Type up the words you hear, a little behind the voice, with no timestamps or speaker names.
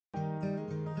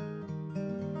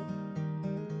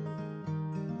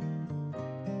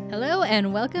Hello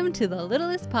and welcome to The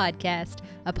Littlest Podcast,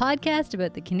 a podcast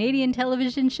about the Canadian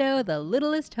television show The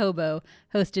Littlest Hobo,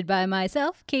 hosted by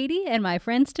myself, Katie, and my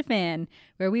friend Stefan,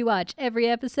 where we watch every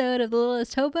episode of The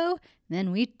Littlest Hobo, and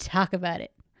then we talk about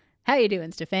it. How you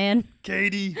doing, Stefan?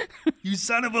 Katie, you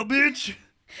son of a bitch!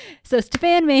 So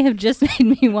Stefan may have just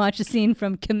made me watch a scene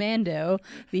from Commando,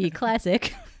 the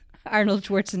classic Arnold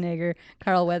Schwarzenegger,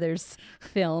 Carl Weathers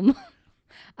film.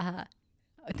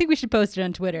 I think we should post it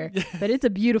on Twitter, but it's a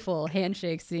beautiful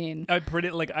handshake scene.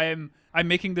 I'm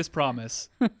making this promise.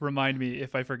 Remind me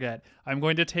if I forget. I'm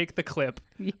going to take the clip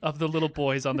of the little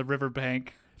boys on the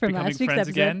riverbank From becoming last week's friends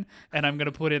episode. again, and I'm going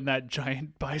to put in that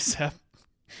giant bicep.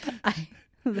 I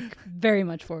look very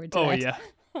much forward to Oh, that.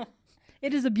 yeah.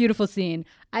 It is a beautiful scene.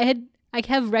 I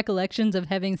have recollections of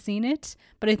having seen it,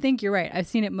 but I think you're right. I've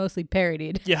seen it mostly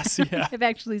parodied. Yes, yeah. I've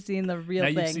actually seen the real Now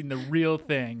thing. you've seen the real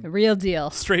thing. The real deal.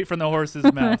 Straight from the horse's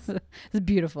mouth. It's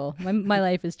beautiful. My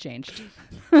life has changed.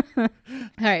 All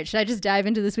right, should I just dive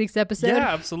into this week's episode?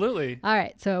 Yeah, absolutely. All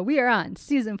right, so we are on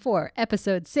Season 4,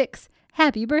 Episode 6.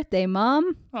 Happy birthday,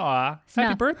 Mom. Aw,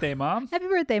 happy birthday, Mom. Happy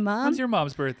birthday, Mom. When's your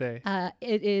mom's birthday?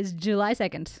 It is July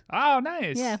 2nd. Oh,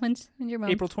 nice. Yeah, when's your mom?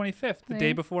 April 25th, the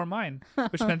day before mine,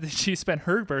 which meant that she spent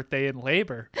her birthday in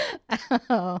labor.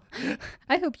 Oh,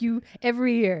 I hope you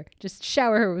every year just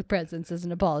shower her with presents as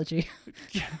an apology.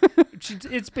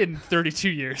 It's been 32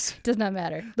 years. Does not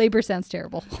matter. Labor sounds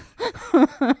terrible.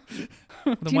 Then you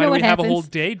why know do we what have a whole happens?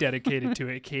 day dedicated to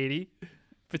it, Katie?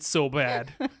 If it's so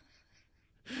bad.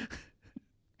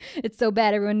 It's so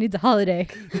bad everyone needs a holiday.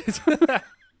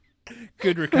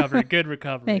 Good recovery. Good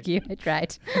recovery. Thank you. I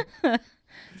tried.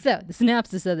 So, the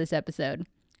synopsis of this episode.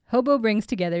 Hobo brings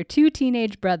together two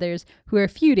teenage brothers who are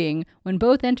feuding when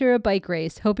both enter a bike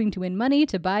race hoping to win money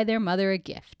to buy their mother a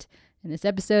gift. And this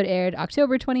episode aired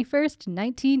October 21st,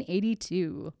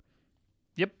 1982.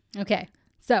 Yep. Okay,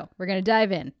 so we're going to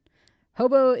dive in.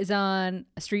 Hobo is on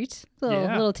a street,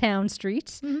 little town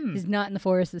street. He's not in the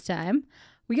forest this time.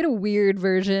 We get a weird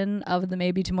version of the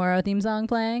Maybe Tomorrow theme song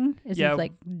playing. It's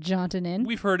like jaunting in.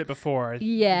 We've heard it before.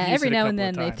 Yeah, Used every it a now and couple then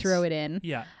of they times. throw it in.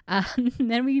 Yeah.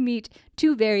 Then we meet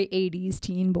two very 80s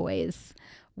teen boys.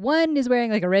 One is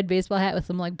wearing like a red baseball hat with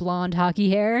some like blonde hockey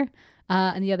hair.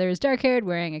 And the other is dark haired,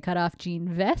 wearing a cutoff jean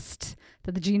vest.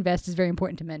 That the jean vest is very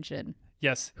important to mention.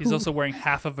 Yes. He's also wearing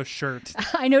half of a shirt.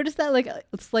 I noticed that like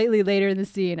slightly later in the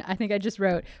scene. I think I just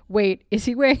wrote, wait, is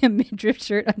he wearing a midriff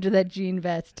shirt under that jean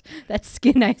vest? That's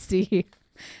skin I see.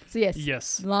 So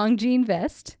yes. Long jean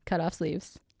vest, cutoff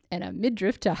sleeves, and a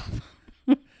midriff top.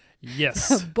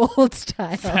 Yes. Bold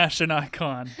style. Fashion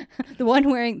icon. The one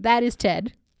wearing, that is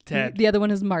Ted. Ted. The other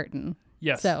one is Martin.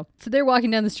 Yes. So they're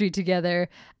walking down the street together,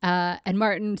 and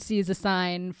Martin sees a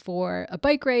sign for a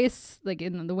bike race, like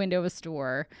in the window of a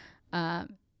store.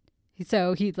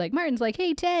 So he's like, Martin's like,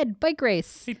 hey, Ted, bike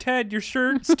race. Hey, Ted, your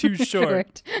shirt's too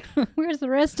short. Where's the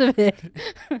rest of it?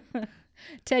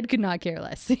 Ted could not care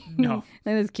less. No.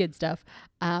 And this kid stuff.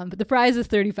 But the prize is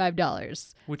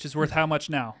 $35. Which is worth how much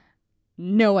now?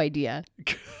 No idea.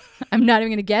 I'm not even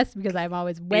going to guess because I'm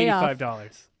always way off.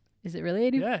 $85. Is it really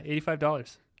 80? Yeah,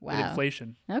 $85. Wow. With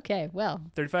inflation. Okay, well.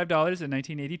 $35 in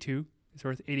 1982 is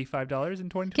worth $85 in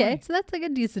 2020. Okay, so that's like a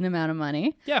decent amount of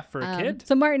money. Yeah, for a kid.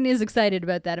 So Martin is excited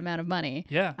about that amount of money.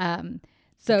 Yeah.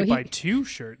 So he could buy two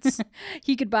shirts.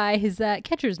 he could buy his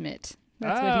catcher's mitt.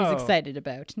 That's what he's Oh. excited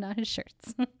about, not his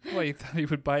shirts. Well, he thought he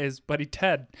would buy his buddy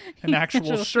Ted an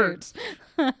actual shirt.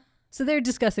 So they're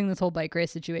discussing this whole bike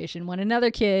race situation when another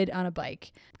kid on a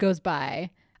bike goes by.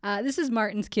 This is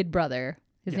Martin's kid brother.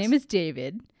 His name is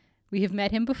David. We have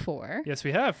met him before. Yes,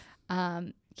 we have.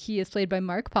 He is played by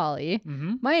Mark Pauly.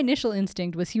 Mm-hmm. My initial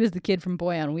instinct was he was the kid from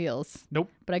Boy on Wheels. Nope.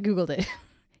 But I Googled it.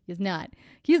 He's not.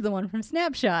 He's the one from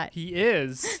Snapshot. He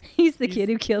is. He's the kid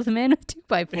who kills a man with a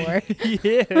 2x4. He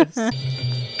is.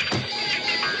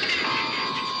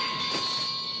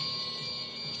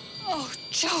 Oh,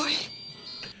 Joey.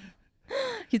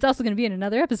 He's also going to be in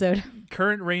another episode.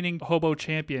 Current reigning Hobo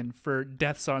champion for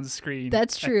deaths on screen.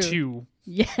 That's true. At 2.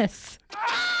 Yes.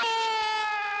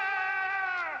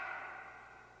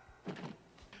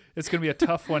 It's going to be a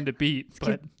tough one to beat,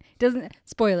 but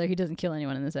Spoiler, he doesn't kill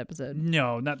anyone in this episode.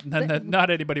 no, not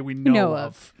anybody we know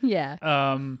of. Yeah.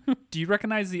 Do you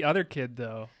recognize the other kid,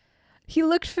 though? He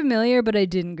looked familiar, but I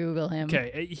didn't Google him.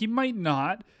 Okay, he might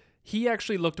not. He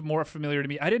actually looked more familiar to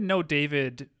me. I didn't know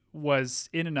David was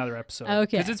in another episode.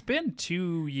 Okay. Because it's been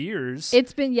 2 years.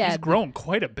 It's been, yeah. He's grown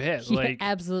quite a bit. He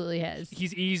absolutely has.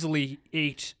 He's easily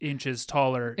 8 inches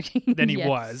taller than he Yes.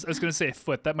 was. I was going to say a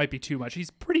foot. That might be too much.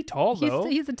 He's pretty tall, though.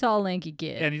 He's a tall, lanky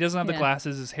kid. And he doesn't have the Yeah.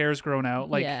 glasses. His hair's grown out.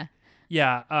 Yeah.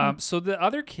 Yeah. So the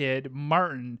other kid,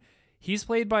 Martin, He's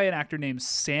played by an actor named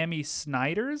Sammy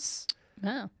Snyders.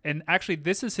 Oh. And actually,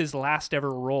 this is his last ever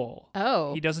role.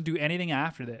 Oh. He doesn't do anything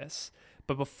after this.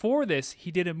 But before this, he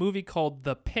did a movie called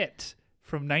The Pit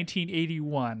from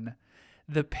 1981.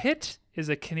 The Pit is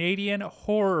a Canadian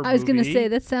horror movie. I was going to say,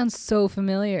 that sounds so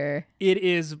familiar. It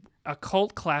is a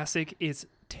cult classic. It's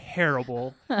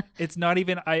terrible. It's not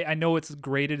even, I know it's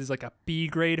graded as like a B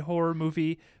grade horror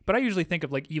movie, but I usually think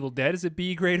of like Evil Dead as a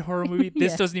B grade horror movie.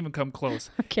 This doesn't even come close.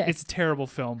 Okay. It's a terrible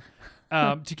film.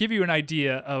 To give you an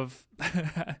idea of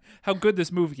how good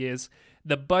this movie is,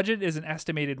 the budget is an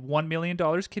estimated $1 million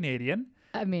Canadian.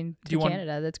 I mean,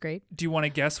 Canada, that's great. Do you want to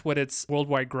guess what its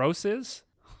worldwide gross is?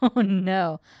 Oh,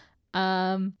 no.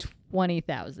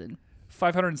 20,000.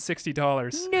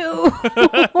 $560.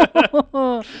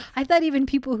 No. I thought even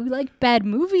people who like bad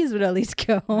movies would at least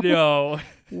go. No.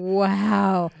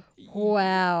 Wow.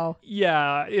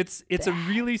 Yeah, it's a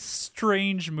really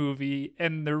strange movie,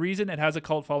 and the reason it has a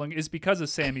cult following is because of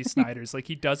Sammy Snyders. Like,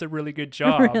 he does a really good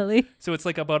job. Really? So it's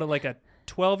like about a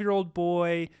 12-year-old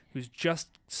boy who's just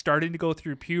starting to go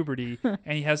through puberty, and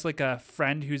he has like a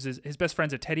friend who's his best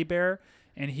friend's a teddy bear,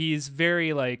 and he's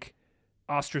very like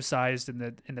ostracized in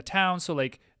the town. So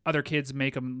like other kids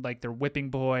make him like their whipping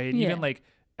boy, and even like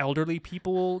elderly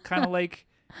people kind of like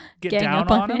get Gang down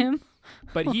up on on him.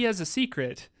 But he has a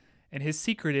secret, and his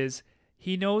secret is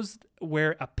he knows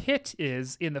where a pit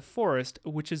is in the forest,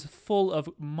 which is full of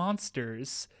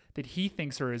monsters that he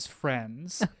thinks are his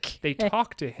friends. Okay. They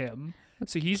talk to him.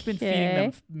 So he's been feeding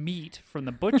them meat from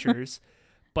the butchers,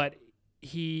 but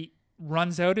he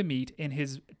runs out of meat, and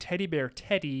his teddy bear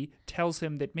Teddy tells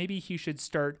him that maybe he should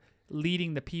start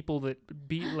leading the people that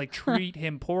treat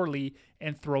him poorly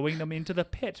and throwing them into the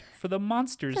pit for the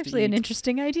monsters It's to actually eat. an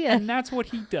interesting idea. And that's what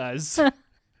he does.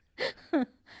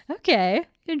 Okay,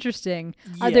 interesting.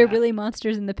 Yeah. Are there really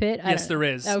monsters in the pit? Yes, there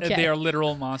is. Okay. They are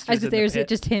literal monsters I was in going to say, the is it pit.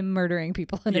 just him murdering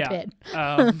people in a pit?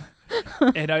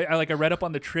 And I read up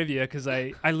on the trivia because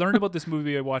I learned about this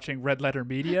movie by watching Red Letter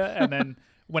Media, and then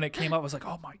when it came up, I was like,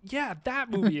 oh my, yeah, that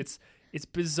movie. It's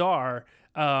bizarre.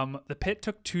 The pit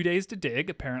took 2 days to dig,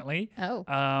 apparently. Oh,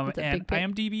 and big pit.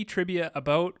 IMDb trivia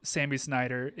about Sammy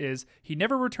Snyder is he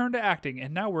never returned to acting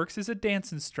and now works as a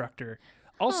dance instructor.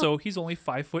 Also, he's only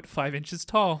 5'5"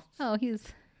 tall. Oh, he's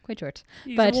quite short.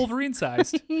 He's but Wolverine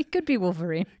sized. he could be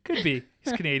Wolverine. Could be.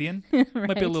 He's Canadian. Might be a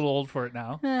Right. little old for it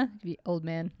now. Be old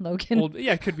man Logan.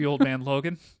 It could be old man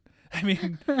Logan. I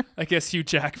mean, I guess Hugh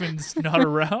Jackman's not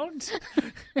around.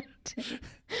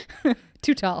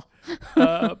 Too tall.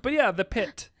 But yeah, The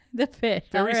Pit. The Pit.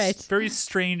 All right. Very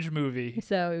strange movie.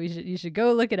 So you should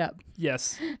go look it up.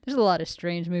 Yes. There's a lot of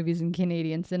strange movies in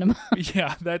Canadian cinema.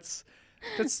 Yeah, that's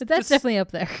But that's definitely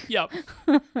up there. Yep.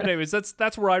 Anyways,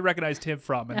 that's where I recognized him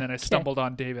from, and then I stumbled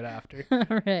on David after.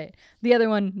 All right. The other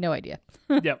one, no idea.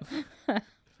 Yep.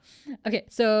 Okay,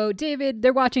 so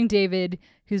they're watching David,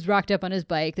 who's rocked up on his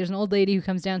bike. There's an old lady who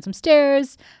comes down some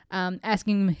stairs,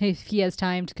 asking him if he has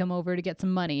time to come over to get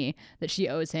some money that she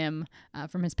owes him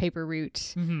from his paper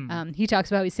route. Mm-hmm. He talks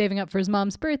about he's saving up for his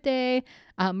mom's birthday.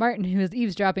 Martin, who is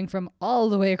eavesdropping from all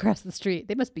the way across the street,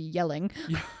 they must be yelling,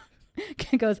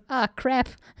 goes, crap,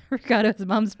 I forgot it was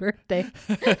mom's birthday.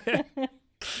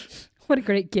 What a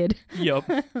great kid.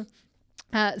 Yep.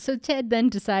 So Ted then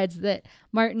decides that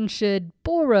Martin should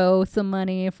borrow some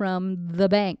money from the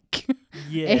bank,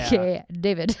 Yeah. aka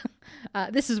David.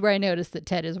 This is where I noticed that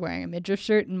Ted is wearing a midriff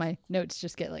shirt, and my notes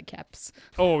just get like caps.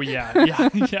 Oh, yeah.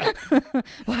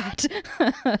 What?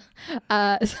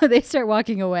 So they start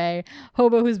walking away.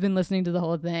 Hobo, who's been listening to the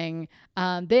whole thing,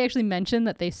 they actually mention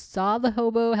that they saw the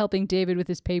hobo helping David with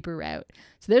his paper route.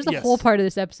 So there's a whole part of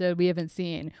this episode we haven't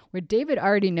seen where David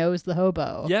already knows the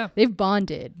hobo. Yeah. They've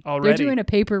bonded. Already. They're doing a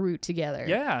paper route together.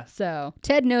 Yeah. So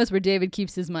Ted knows where David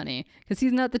keeps his money because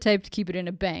he's not the type to keep it in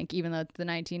a bank, even though it's the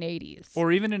 1980s.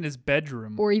 Or even in his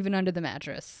bedroom. Or even under the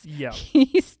mattress. Yeah.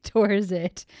 He stores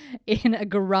it in a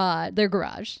garage, their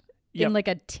garage. Yep. In like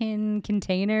a tin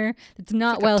container that's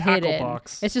not like a well tackle hidden.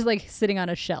 box. It's just like sitting on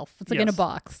a shelf. It's like in a Yes.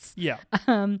 box. Yeah.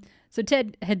 So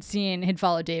Ted had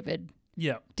followed David.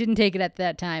 Yeah. Didn't take it at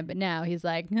that time, but now he's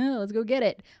like, oh, let's go get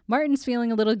it. Martin's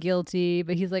feeling a little guilty,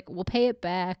 but he's like, we'll pay it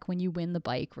back when you win the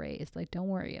bike race. Like, don't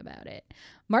worry about it.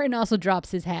 Martin also drops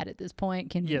his hat at this point,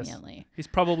 conveniently. Yes. He's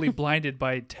probably blinded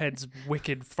by Ted's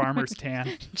wicked farmer's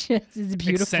tan. Just is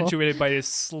beautiful. Accentuated by his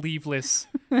sleeveless.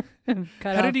 Cut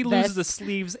How did he off lose vest. the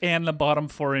sleeves and the bottom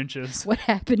 4 inches? What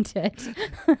happened, Ted?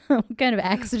 What kind of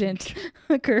accident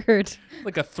occurred?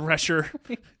 Like a thresher.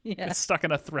 Yeah, It's stuck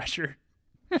in a thresher.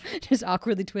 just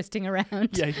awkwardly twisting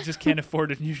around. Yeah, he just can't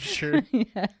afford a new shirt.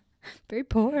 Yeah. Very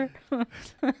poor.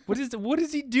 What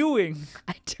is he doing?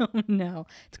 I don't know.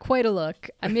 It's quite a look.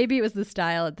 Maybe it was the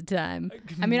style at the time.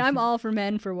 I mean, I'm all for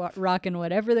men for rocking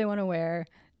whatever they want to wear.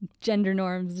 Gender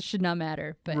norms should not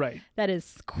matter. But Right. that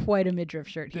is quite a midriff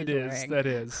shirt he's It is. wearing. That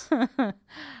is.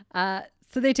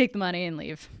 So they take the money and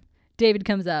leave. David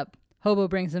comes up. Hobo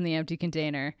brings him the empty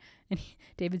container. And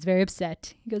David's very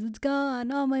upset. He goes, "It's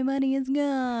gone. All my money is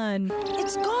gone."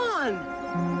 It's gone.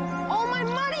 All my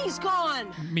money's gone.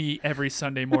 Me every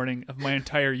Sunday morning of my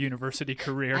entire university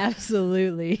career.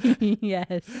 Absolutely.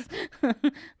 Yes.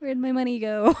 Where'd my money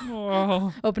go?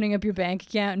 Oh, Opening up your bank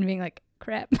account and being like,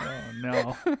 crap. oh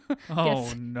no.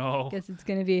 Oh no. Guess it's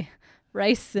going to be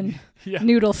rice and Yeah.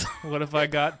 noodles. What have I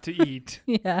got to eat?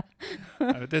 Yeah.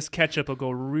 This ketchup will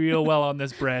go real well on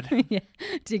this bread. Yeah.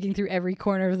 Digging through every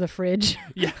corner of the fridge.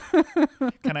 Yeah.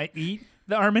 Can I eat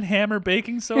the Arm & Hammer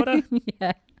baking soda?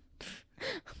 Yeah.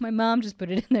 My mom just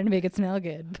put it in there to make it smell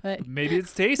good, but Maybe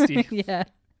it's tasty. yeah.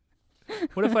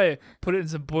 What if I put it in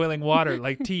some boiling water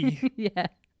like tea? Yeah.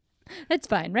 That's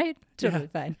fine, right? Totally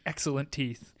fine. Excellent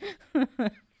teeth.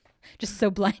 Just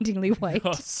so blindingly white.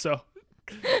 Oh, so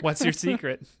what's your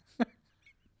secret?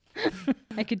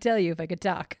 I could tell you if I could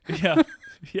talk. Yeah.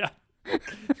 Yeah.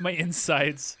 My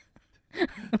insides.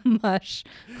 Mush.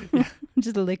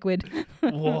 Just a liquid.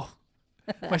 Whoa.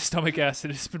 My stomach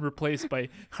acid has been replaced by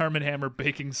Arm & Hammer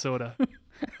baking soda.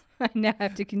 I now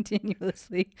have to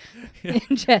continuously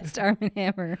ingest Arm &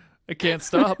 Hammer. I can't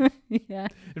stop. Yeah.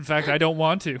 In fact, I don't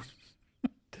want to.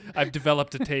 I've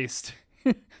developed a taste.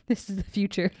 This is the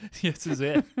future. This is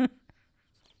it.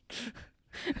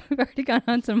 We've already gone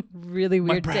on some really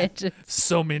My weird breath, tangents.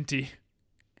 so minty.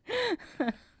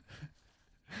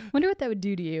 Wonder what that would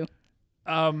do to you.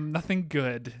 Nothing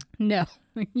good. No,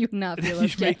 you would not feel You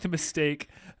okay. make the mistake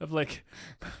of like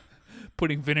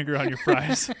putting vinegar on your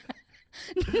fries.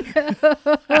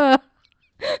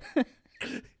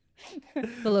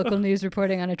 The local news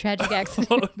reporting on a tragic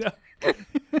accident. Oh no.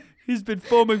 He's been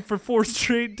foaming for 4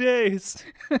 straight days.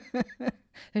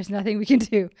 There's nothing we can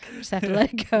do. Just have to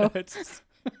let it go. It's-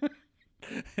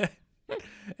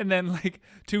 and then like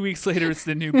 2 weeks later, it's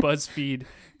the new Buzzfeed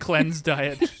cleanse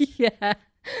diet. Yeah.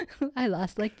 I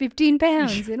lost like 15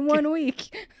 pounds in 1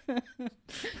 week.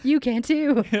 You can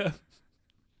too. Yeah.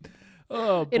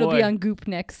 Oh boy. It'll be on Goop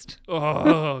next.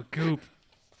 Oh, goop.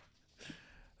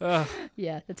 Ugh.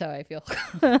 Yeah, that's how I feel.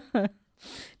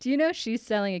 Do you know she's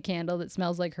selling a candle that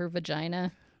smells like her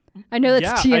vagina? I know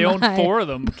that's yeah, TMI. I own 4 of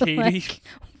them, but, Katie.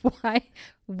 like,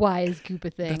 why is Goop a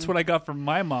thing? That's what I got from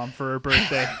my mom for her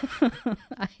birthday.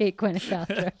 I hate Gwyneth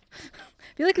Paltrow.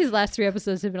 I feel like these last 3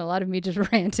 episodes have been a lot of me just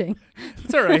ranting.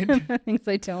 It's all right. Things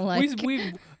I don't like.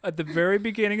 We at the very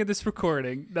beginning of this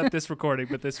recording, not this recording,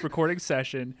 but this recording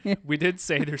session, we did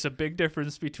say there's a big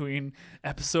difference between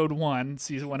episode 1,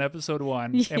 season 1, episode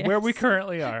 1, and where we Yes.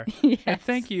 currently are. Yes. And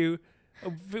thank you.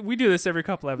 We do this every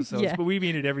couple episodes, Yeah. but we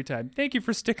mean it every time. Thank you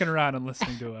for sticking around and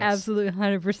listening to us. Absolutely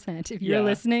 100%. If you're Yeah.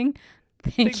 listening,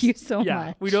 thank Thanks- you so yeah,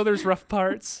 much. we know there's rough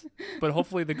parts, but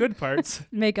hopefully the good parts.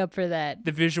 Make up for that.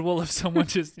 The visual of someone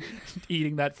just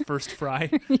eating that first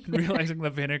fry and realizing the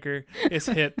vinegar is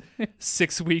hit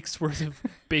 6 weeks worth of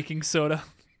baking soda.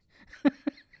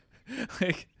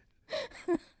 Like,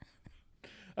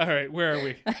 all right, where are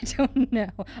we? I don't know.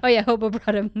 Oh, yeah, Hobo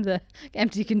brought him the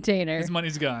empty container. His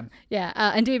money's gone. Yeah,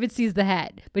 and David sees the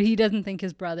hat, but he doesn't think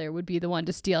his brother would be the one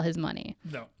to steal his money.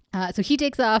 No. So he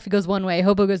takes off. He goes one way.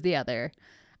 Hobo goes the other.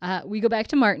 We go back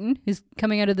to Martin, who's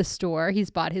coming out of the store. He's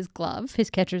bought his glove, his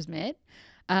catcher's mitt.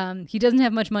 He doesn't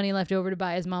have much money left over to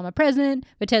buy his mom a present,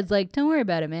 but Ted's like, don't worry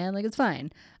about it, man. Like, it's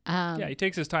fine. Yeah, he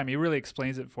takes his time. He really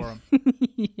explains it for him.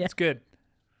 Yeah. It's good.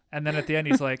 And then at the end,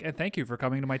 he's like, and thank you for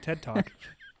coming to my TED Talk.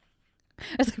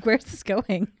 I was like, where's this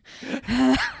going?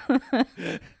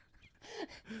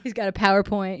 He's got a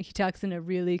PowerPoint. He talks in a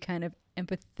really kind of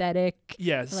empathetic,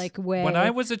 Yes. like way. When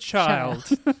I was a child.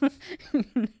 Oh,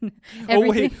 Everything-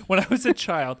 wait. When I was a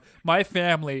child, my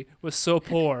family was so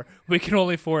poor, we could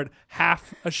only afford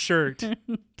half a shirt.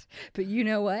 But you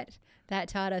know what? That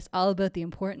taught us all about the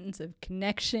importance of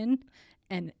connection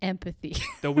and empathy.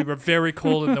 Though we were very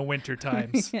cold in the winter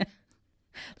times. Yeah.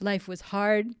 Life was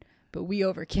hard, but we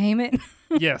overcame it.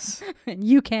 Yes. And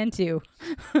you can too.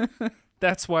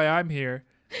 That's why I'm here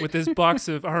with this box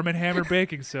of Arm & Hammer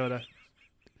baking soda.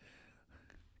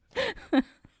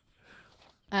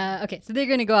 Okay, so they're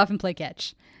going to go off and play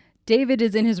catch. David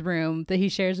is in his room that he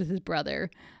shares with his brother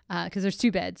because there's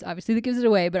 2 beds. Obviously, that gives it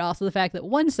away, but also the fact that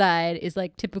one side is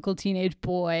like typical teenage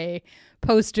boy,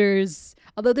 posters.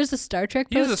 Although there's a Star Trek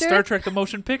poster. There's a Star Trek the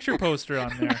motion picture poster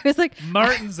on there. I was like,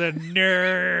 Martin's a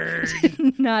nerd.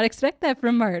 did not expect that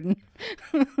from Martin.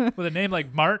 With a name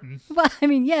like Martin. Well, I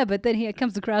mean, yeah, but then he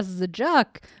comes across as a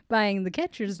jock buying the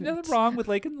catcher's mitt. Nothing wrong with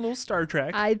liking a little Star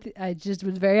Trek. I just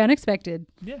was very unexpected.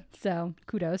 Yeah. So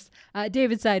kudos.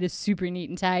 David's side is super neat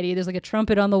and tidy. There's like a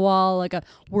trumpet on the wall, like a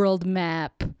world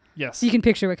map. Yes. So you can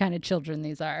picture what kind of children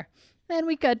these are. Then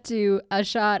we cut to a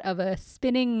shot of a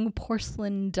spinning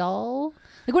porcelain doll.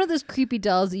 Like one of those creepy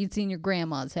dolls that you'd see in your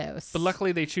grandma's house. But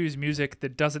luckily they choose music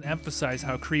that doesn't emphasize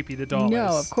how creepy the doll is. No,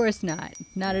 of course not.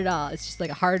 Not at all. It's just like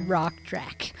a hard rock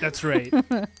track. That's right.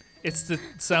 It's the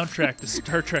soundtrack to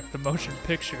Star Trek the motion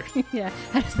picture. Yeah.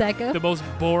 How does that go? The most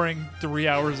boring 3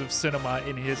 hours of cinema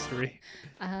in history.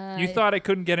 You thought it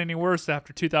couldn't get any worse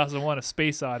after 2001 A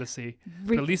Space Odyssey.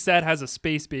 But at least that has a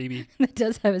space baby. That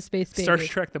does have a space baby. Star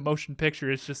Trek the motion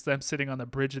picture is just them sitting on the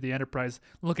bridge of the Enterprise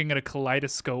looking at a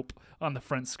kaleidoscope on the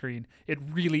front screen. It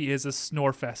really is a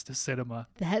snorefest of cinema.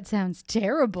 That sounds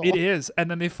terrible. It is. And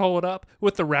then they follow it up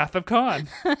with The Wrath of Khan.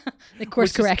 Of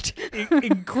course, correct.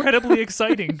 Incredibly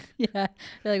exciting. Yeah.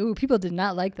 They're like, ooh, people did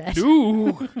not like that.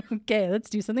 Ooh. Okay,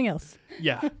 let's do something else.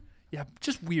 Yeah. Yeah.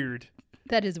 Just weird.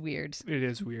 That is weird. It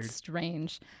is weird.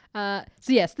 Strange. So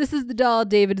yes, this is the doll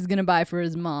David is going to buy for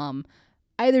his mom.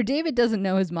 Either David doesn't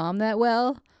know his mom that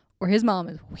well, or his mom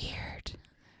is weird.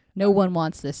 No one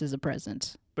wants this as a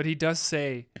present. But he does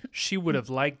say she would have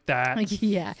liked that.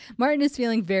 Yeah. Martin is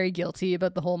feeling very guilty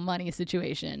about the whole money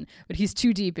situation, but he's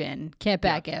too deep in. Can't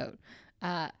back out.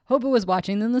 Hobo was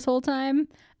watching them this whole time.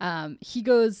 He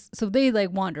goes, so they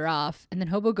like wander off, and then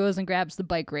Hobo goes and grabs the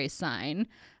bike race sign.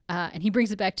 And he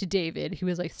brings it back to David, who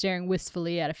was like staring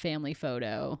wistfully at a family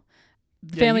photo.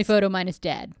 Family photo minus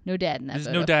dad. No dad in that There's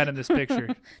photo. no dad in this picture.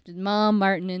 Just Mom,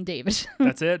 Martin, and David.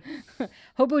 That's it.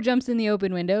 Hobo jumps in the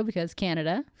open window because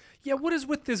Canada. Yeah, what is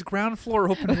with this ground floor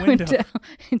open window?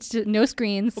 It's just no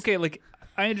screens. Okay, like,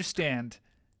 I understand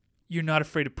you're not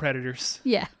afraid of predators.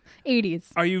 Yeah. 80s.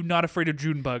 Are you not afraid of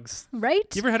June bugs? Right?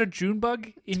 You ever had a June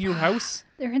bug in your house?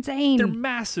 They're insane. They're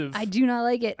massive. I do not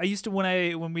like it. I used to when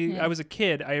I was a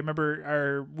kid. I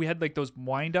remember we had like those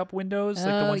wind up windows, like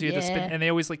the Oh, ones you had to spin, yeah. and they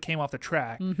always like came off the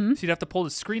track. Mm-hmm. So you'd have to pull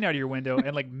the screen out of your window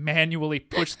and like manually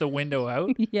push the window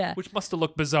out. Yeah. Which must have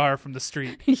looked bizarre from the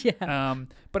street. Yeah.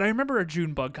 But I remember a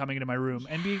June bug coming into my room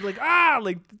and being like,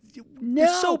 they're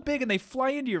No. so big and they fly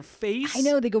into your face. I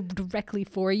know, they go directly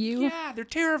for you. Yeah, they're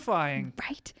terrifying.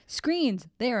 Right. Screens,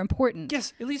 they are important.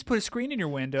 Yes, at least put a screen in your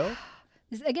window.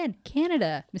 Again,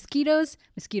 Canada. Mosquitoes,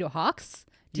 mosquito hawks,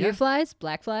 deer Yeah. flies,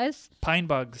 black flies. Pine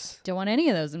bugs. Don't want any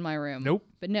of those in my room. Nope.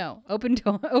 But no, open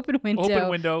window. Open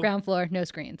window. Ground floor, no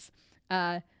screens.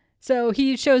 So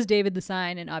he shows David the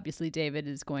sign, and obviously David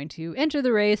is going to enter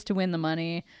the race to win the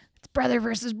money. It's brother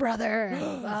versus brother.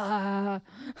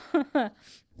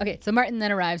 Okay, so Martin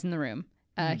then arrives in the room.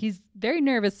 He's very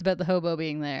nervous about the hobo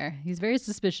being there. He's very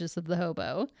suspicious of the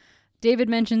hobo. David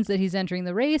mentions that he's entering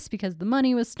the race because the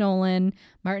money was stolen.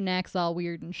 Martin acts all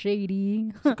weird and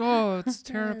shady. Like, oh, it's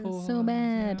terrible. So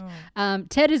bad. No.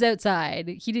 Ted is outside.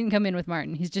 He didn't come in with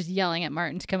Martin. He's just yelling at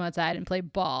Martin to come outside and play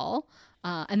ball.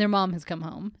 And their mom has come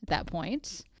home at that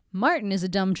point. Martin is a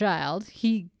dumb child.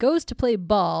 He goes to play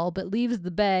ball, but leaves the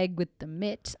bag with the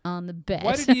mitt on the bed.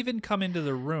 Why did he even come into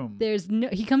the room?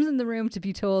 He comes in the room to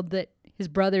be told that his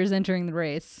brother's entering the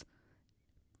race.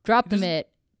 Drop the mitt.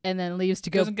 And then leaves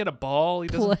to He go. doesn't get a ball. He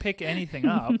doesn't pick anything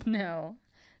up. No.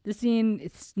 The scene,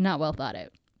 it's not well thought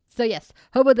out. So yes,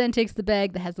 Hobo then takes the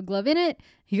bag that has the glove in it.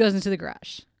 He goes into the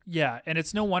garage. Yeah, and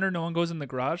it's no wonder no one goes in the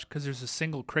garage because there's a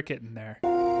single cricket in there.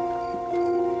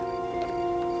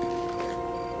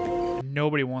 And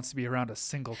nobody wants to be around a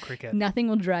single cricket. Nothing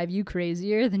will drive you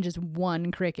crazier than just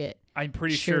one cricket. I'm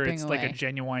pretty sure chirping it's like a away.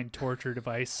 genuine torture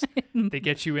device. They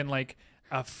get you in like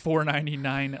a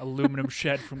 $4.99 aluminum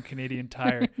shed from Canadian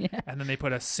Tire, and then they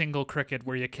put a single cricket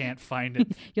where you can't find it.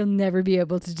 You'll never be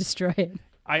able to destroy it.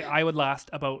 I would last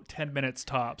about 10 minutes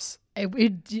tops.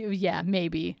 Yeah,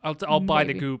 maybe. I'll buy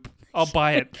the Maybe. goop. I'll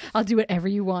buy it. I'll do whatever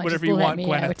you want. Whatever Just you let want, me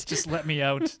Gwyneth. out. Just let me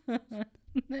out.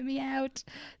 Let me out.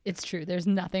 It's true. There's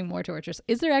nothing more torturous.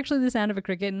 Is there actually the sound of a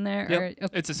cricket in there? Yep. Or,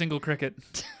 It's a single cricket.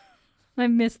 I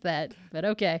missed that, but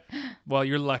okay. Well,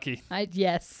 you're lucky.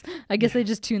 Yes. I guess I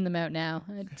just tune them out now.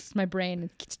 It's my brain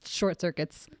short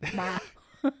circuits.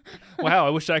 Wow, I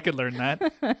wish I could learn that.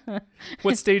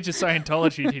 What stage of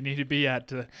Scientology do you need to be at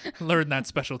to learn that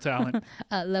special talent?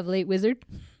 Level 8 wizard.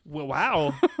 Well,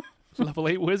 wow. Level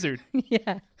 8 wizard.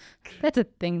 Yeah. That's a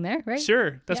thing there, right?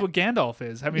 Sure. That's Yeah. what Gandalf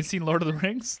is. Have you seen Lord of the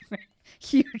Rings?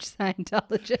 Huge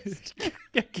Scientologist.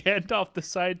 Yeah, Gandalf the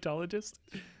Scientologist.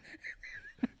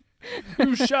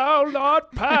 You shall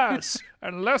not pass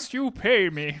unless you pay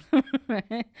me.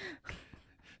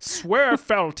 Swear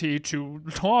fealty to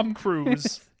Tom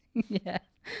Cruise. Yeah.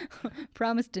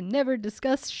 Promise to never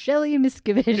discuss Shelley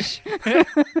Miscavige.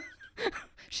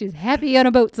 She's happy on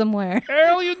a boat somewhere.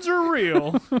 Aliens are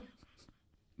real.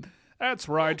 That's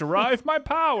where I derive my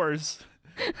powers.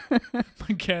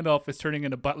 Gandalf is turning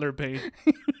into Butler Bane.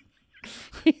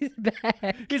 He's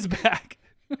back. He's back.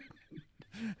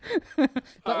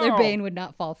 Butler Bane would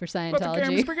not fall for Let the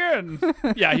games Scientology.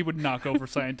 begin. Yeah, he would not go for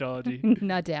Scientology.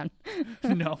 Not down.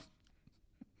 No.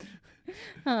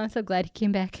 Oh, I'm so glad he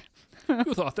came back.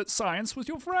 You thought that science was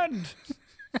your friend.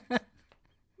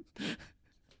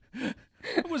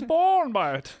 I was born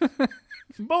by it.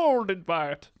 Molded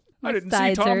by it. I didn't see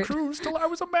sides Tom hurt. Cruise till I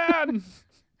was a man.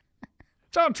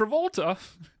 John Travolta.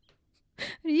 What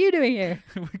are you doing here?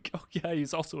 Oh, yeah,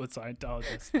 he's also a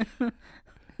Scientologist.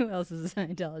 Who else is a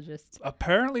Scientologist?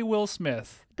 Apparently Will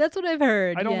Smith. That's what I've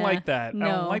heard. I don't yeah. like that. No.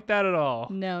 I don't like that at all.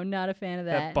 No, not a fan of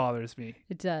That that. bothers me.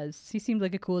 It does. He seemed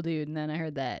like a cool dude, and then I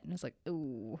heard that, and I was like,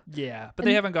 ooh. Yeah, but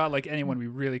they haven't got like anyone we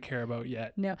really care about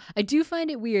yet. No. I do find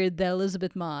it weird that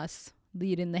Elizabeth Moss,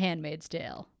 lead in The Handmaid's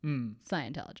Tale,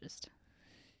 Scientologist.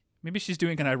 Maybe she's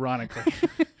doing it ironically.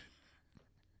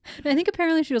 And I think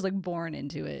apparently she was like born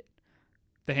into it.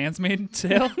 The Handmaid's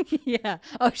Tale? Yeah.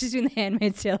 Oh, she's doing The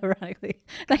Handmaid's Tale ironically.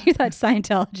 I thought you thought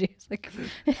Scientology. It's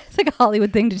like a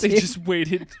Hollywood thing to They do. just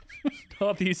waited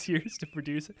all these years to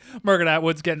produce it. Margaret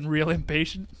Atwood's getting real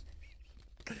impatient.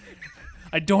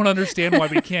 I don't understand why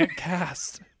we can't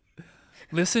cast.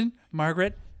 Listen,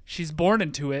 Margaret, she's born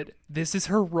into it. This is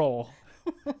her role.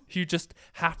 You just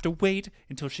have to wait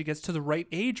until she gets to the right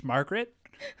age, Margaret.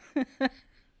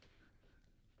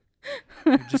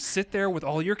 You just sit there with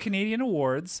all your Canadian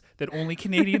awards that only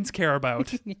Canadians care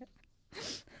about. Yeah.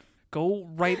 Go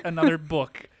write another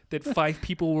book that 5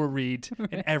 people will read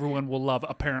and everyone will love,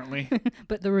 apparently.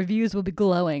 But the reviews will be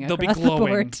glowing They'll be across the glowing.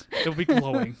 board. They'll be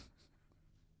glowing.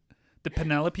 The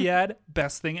Penelope ad,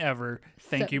 best thing ever.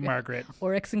 Thank So you, good. Margaret.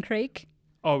 Oryx and Crake.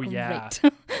 Oh, yeah.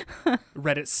 Great.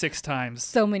 Read it 6 times.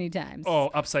 So many times. Oh,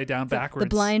 upside down, backwards. The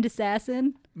Blind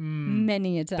Assassin.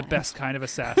 Many a time. The best kind of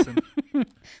assassin.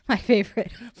 My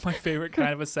favorite. My favorite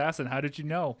kind of assassin. How did you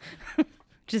know?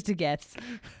 Just a guess.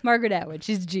 Margaret Atwood.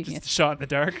 She's a genius. Just shot in the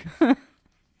dark.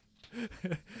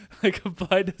 Like a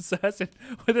blind assassin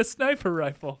with a sniper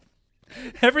rifle.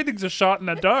 Everything's a shot in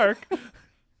the dark.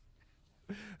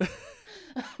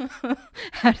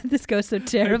 How did this go so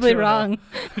terribly wrong?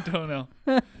 I don't know.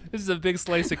 This is a big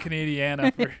slice of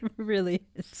Canadiana. It really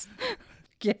is.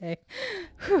 Okay.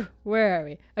 Whew, where are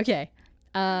we? Okay.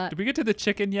 Did we get to the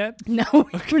chicken yet? No,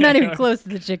 we're not even all close to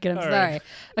the chicken. I'm All sorry. right.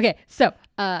 Okay, so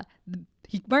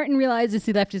Martin realizes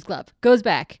he left his glove. Goes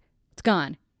back. It's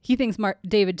gone. He thinks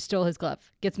David stole his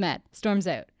glove. Gets mad. Storms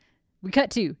out. We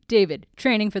cut to David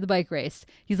training for the bike race.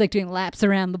 He's like doing laps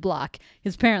around the block.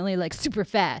 He's apparently like super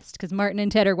fast because Martin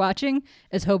and Ted are watching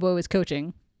as Hobo is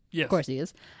coaching. Yes. Of course he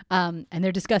is. And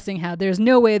they're discussing how there's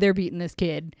no way they're beating this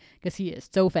kid because he is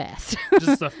so fast.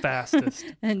 Just the fastest.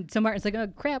 And so Martin's like, oh,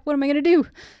 crap, what am I going to do?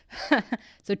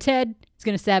 So Ted is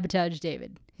going to sabotage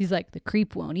David. He's like, the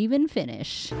creep won't even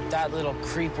finish. That little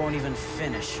creep won't even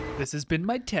finish. This has been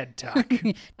my TED Talk.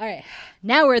 All right,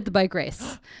 now we're at the bike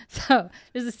race. So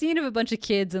there's a scene of a bunch of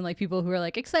kids and like people who are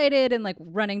like excited and like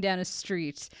running down a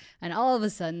street. And all of a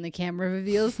sudden the camera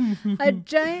reveals a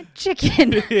giant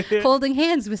chicken holding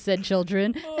hands with said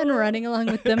children and running along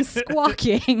with them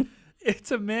squawking. It's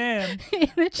a man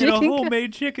in a in a chicken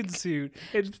homemade chicken suit.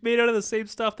 It's made out of the same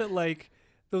stuff that like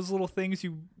those little things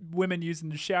you women use in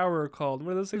the shower are called.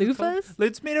 What are those things Loofahs? called?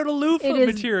 It's made out of loofah It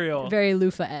is material. very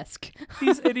loofah-esque. He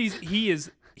is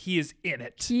in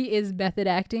it. He is method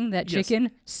acting that Yes.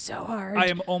 chicken so hard. I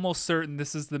am almost certain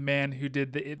this is the man who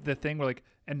did the thing where like,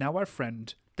 and now our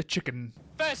friend, the chicken.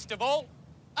 First of all,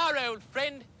 our old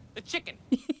friend, the chicken.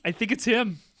 I think it's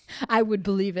him. I would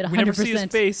believe it 100%. We never see his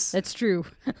face. That's true.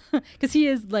 Because he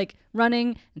is like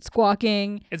running and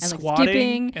squawking And like, squatting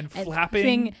skipping and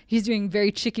flapping. flipping. He's doing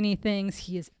very chickeny things.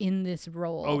 He is in this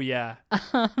role. Oh yeah.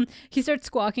 He starts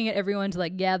squawking at everyone to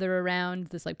like gather around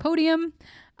this like podium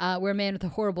where a man with a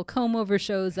horrible comb over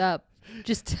shows up.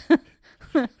 Just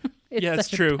it's Yeah, it's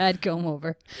such true. a bad comb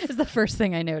over. It's the first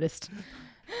thing I noticed.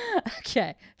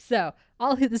 Okay, so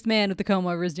all this man with the comb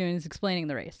over is doing is explaining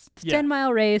the race. It's a Yeah.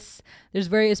 10-mile race. There's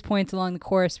various points along the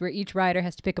course where each rider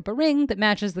has to pick up a ring that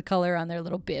matches the color on their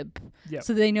little bib. Yep.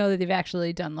 So they know that they've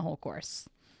actually done the whole course.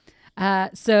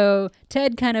 So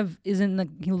Ted kind of is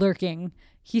lurking.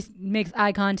 He makes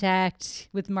eye contact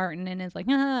with Martin and is like,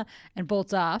 and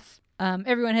bolts off.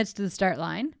 Everyone heads to the start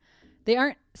line. they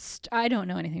aren't, I don't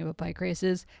know anything about bike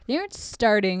races. They aren't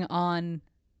starting on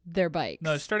their bikes.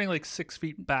 No, they're starting like 6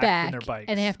 feet back from their bikes.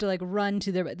 And they have to like run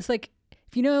to their, it's like,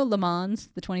 if you know Le Mans,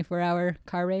 the 24-hour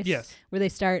car race, yes, where they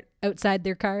start outside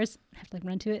their cars and have to like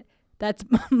run to it. That's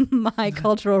my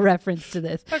cultural reference to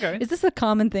this. Okay. Is this a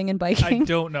common thing in biking? I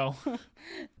don't know.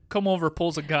 Come over,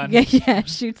 pulls a gun. Yeah,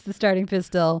 shoots the starting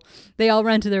pistol. They all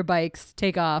run to their bikes,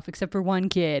 take off, except for one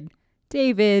kid,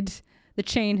 David. The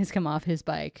chain has come off his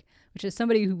bike, which is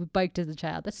somebody who biked as a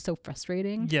child. That's so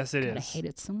frustrating. Yes, it God, is. I hate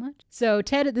it so much. So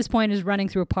Ted at this point is running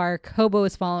through a park. Hobo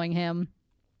is following him.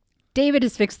 David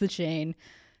has fixed the chain.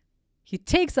 He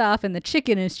takes off and the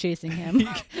chicken is chasing him.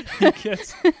 He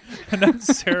gets an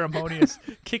unceremonious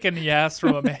kick in the ass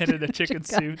from a man in a chicken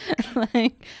suit.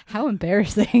 Like, how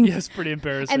embarrassing. Yes, pretty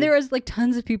embarrassing. And there was like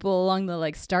tons of people along the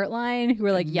like start line who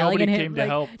were like yelling at him. Nobody came to like,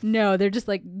 help. No, they're just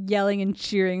like yelling and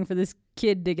cheering for this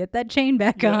kid to get that chain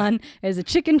back on as a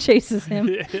chicken chases him.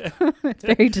 It's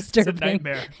very disturbing. It's a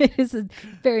nightmare. It is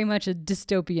very much a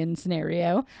dystopian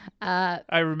scenario.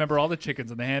 I remember all the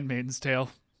chickens in The Handmaid's Tale.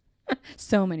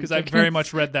 So many because I very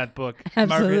much read that book.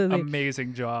 Absolutely. Margaret,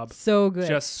 amazing job. So good.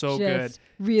 Just so good.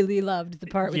 Really loved the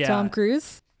part with Tom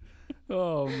Cruise.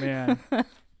 Oh, man.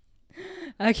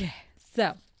 Okay,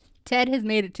 so Ted has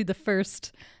made it to the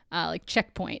first like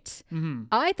checkpoint. Mm-hmm.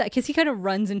 I thought, because he kind of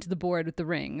runs into the board with the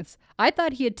rings, I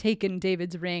thought he had taken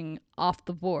David's ring off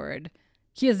the board.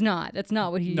 He has not. That's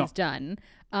not what he's done.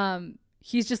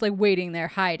 He's just like waiting there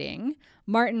hiding.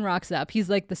 Martin rocks up. He's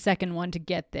like the second one to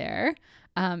get there.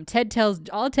 All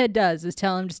Ted does is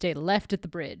tell him to stay left at the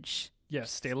bridge.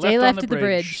 Yes, stay left on at the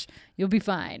bridge. You'll be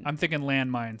fine. I'm thinking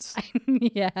landmines.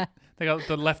 Yeah. They got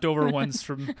the leftover ones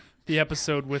from the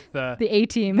episode with the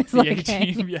A-team. Is the like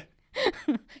A-team, yeah.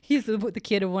 He's the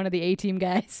kid of one of the A-team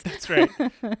guys. That's right.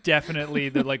 Definitely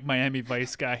the like Miami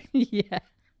Vice guy. Yeah.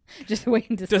 Just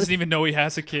waiting to Doesn't even know he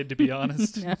has a kid, to be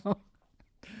honest. No.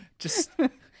 Just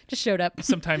showed up.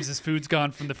 Sometimes his food's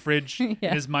gone from the fridge and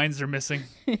his mines are missing.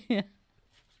 Yeah.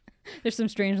 There's some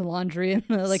strange laundry in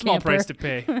the like small hamper. price to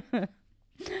pay.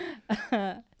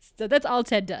 So that's all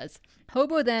Ted does.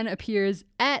 Hobo then appears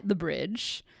at the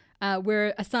bridge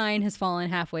where a sign has fallen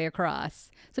halfway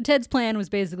across. So Ted's plan was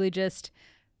basically just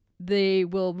they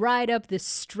will ride up this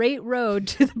straight road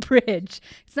to the bridge.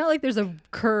 It's not like there's a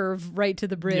curve right to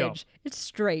the bridge. No. It's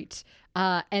straight.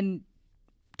 And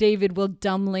David will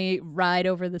dumbly ride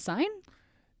over the sign.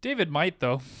 David might,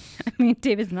 though. I mean,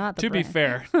 David's not the To be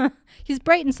fair. He's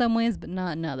bright in some ways, but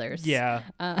not in others. Yeah.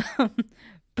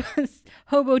 But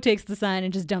Hobo takes the sign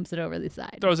and just dumps it over the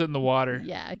side. Throws it in the water.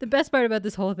 Yeah. The best part about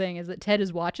this whole thing is that Ted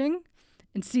is watching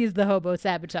and sees the hobo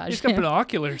sabotage He's got him.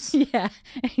 binoculars. Yeah.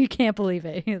 And you can't believe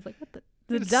it. He's like, what the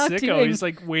What a dog sicko. doing? He's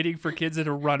like waiting for kids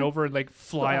to run over and like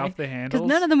fly off the handles. Because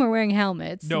none of them are wearing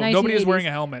helmets. No, nobody is wearing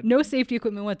a helmet. No safety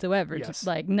equipment whatsoever. Yes. Just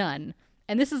like none.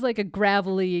 And this is like a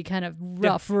gravelly kind of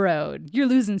rough road. You're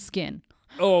losing skin.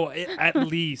 Oh, at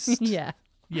least. Yeah.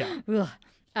 Yeah. Ugh.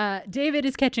 David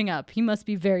is catching up. He must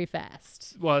be very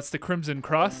fast. Well, it's the Crimson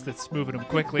Cross that's moving him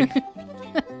quickly.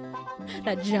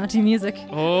 That jaunty music.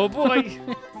 Oh, boy.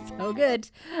 So good.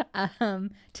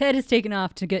 Ted has taken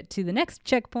off to get to the next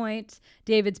checkpoint.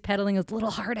 David's pedaling his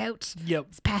little heart out. Yep.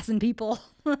 He's passing people.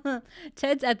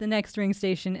 Ted's at the next ring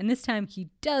station, and this time he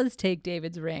does take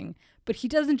David's ring, but he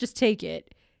doesn't just take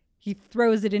it. He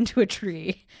throws it into a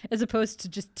tree as opposed to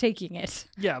just taking it.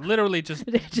 Yeah, literally just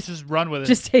run with it.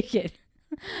 Just take it.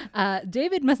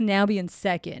 David must now be in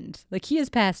second. Like, he has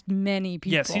passed many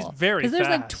people. Yes, he's very fast. Because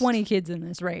there's like 20 kids in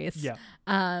this race. Yeah.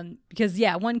 Because,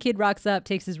 one kid rocks up,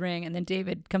 takes his ring, and then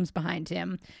David comes behind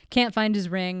him. Can't find his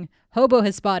ring. Hobo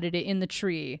has spotted it in the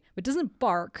tree, but doesn't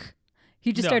bark.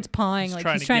 He just starts pawing like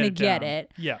he's trying to get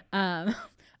it. Yeah.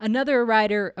 Another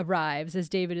rider arrives as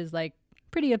David is like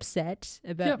pretty upset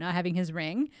about not having his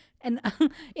ring. And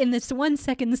in this 1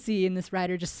 second scene, this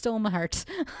rider just stole my heart.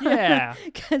 Yeah.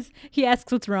 Because he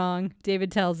asks what's wrong.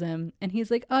 David tells him. And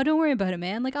he's like, oh, don't worry about it,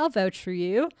 man. Like, I'll vouch for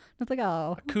you. I was like,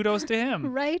 oh. Kudos to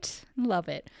him. Right? Love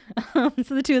it. So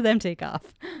the two of them take off.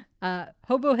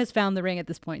 Hobo has found the ring at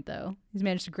this point, though. He's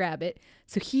managed to grab it.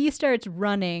 So he starts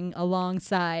running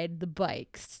alongside the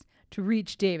bikes to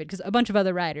reach David. Because a bunch of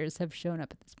other riders have shown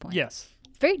up at this point. Yes.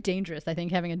 Very dangerous, I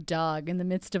think, having a dog in the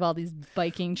midst of all these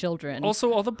biking children.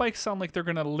 Also, all the bikes sound like they're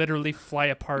going to literally fly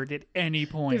apart at any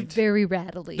point. They're very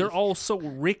rattly. They're all so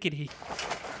rickety.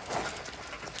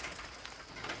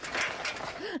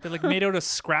 They're like made out of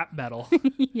scrap metal.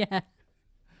 Yeah.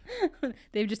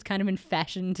 They've just kind of been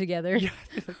fashioned together. Yeah,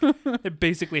 they're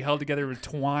basically held together with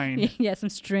twine. Yeah, some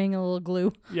string, a little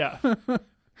glue. Yeah.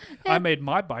 I made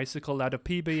my bicycle out of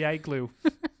PBA glue.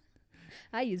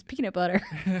 I use peanut butter.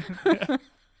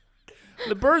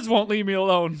 The birds won't leave me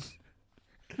alone.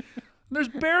 There's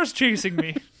bears chasing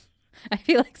me. I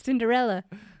feel like Cinderella.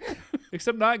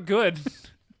 Except not good.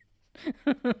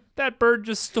 That bird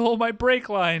just stole my brake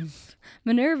line.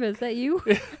 Minerva, is that you?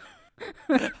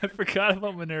 I forgot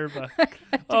about Minerva. Took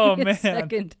Oh, me man. a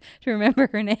second to remember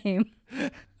her name.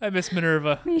 I miss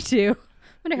Minerva. Me too.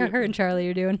 Wonder how her and Charlie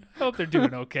are doing. Hope they're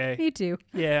doing okay. Me too.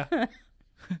 Yeah.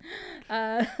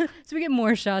 So we get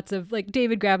more shots of, like,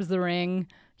 David grabs the ring.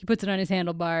 He puts it on his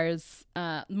handlebars.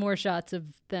 More shots of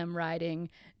them riding.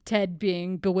 Ted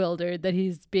being bewildered that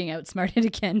he's being outsmarted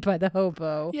again by the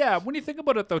hobo. Yeah, when you think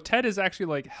about it, though, Ted is actually,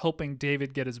 like, helping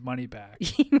David get his money back.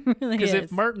 He really is. Because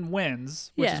if Martin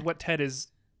wins, which Yeah. is what Ted is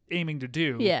aiming to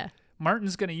do, Yeah.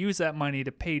 Martin's going to use that money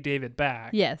to pay David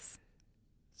back. Yes.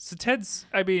 So Ted's,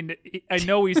 I mean, I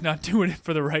know he's not doing it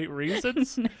for the right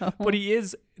reasons, No. but he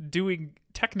is doing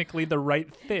technically the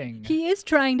right thing. He is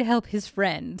trying to help his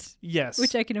friend, Yes.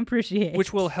 which I can appreciate.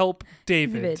 Which will help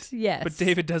David. David, yes. But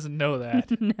David doesn't know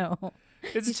that. No.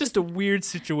 It's just a weird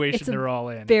situation it's a they're all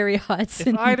in. Very hot If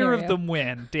scenario. either of them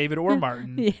win, David or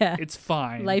Martin, Yeah. it's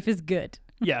fine. Life is good.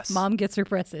 Yes. Mom gets her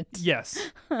present. Yes.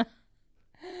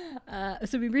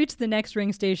 So we reach the next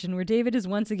ring station where David is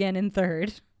once again in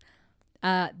third.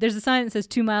 There's a sign that says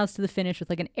 2 miles to the finish with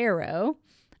like an arrow.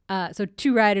 So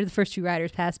the first two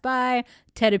riders pass by.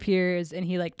 Ted appears and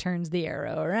he like turns the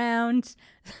arrow around.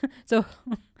 So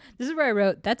this is where I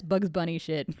wrote, that's Bugs Bunny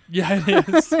shit. Yeah, it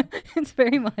is. It's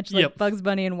very much like Yep. Bugs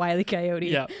Bunny and Wile E. Coyote.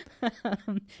 Yeah.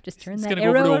 Just turn He's that going to go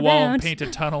arrow over to a wall and around. paint a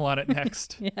tunnel on it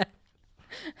next. Yeah.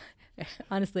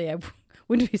 Honestly, I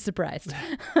wouldn't be surprised.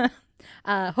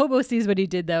 Hobo sees what he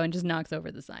did, though, and just knocks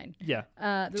over the sign. Yeah.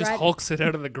 The Just hulks it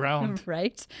out of the ground.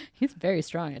 Right? He's very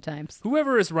strong at times.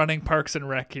 Whoever is running Parks and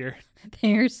Rec here,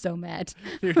 They're so mad.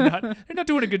 they're not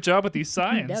doing a good job with these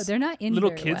signs. No, they're not in Little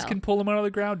very kids well. can pull them out of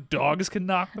the ground. Dogs can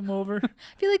knock them over. I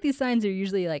feel like these signs are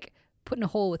usually like put in a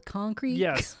hole with concrete.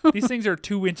 Yes. These things are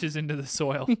 2 inches into the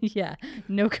soil. Yeah,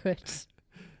 no good.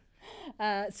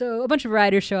 So a bunch of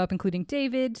riders show up, including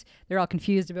David. They're all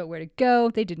confused about where to go.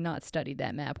 They did not study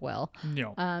that map well.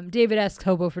 No. David asks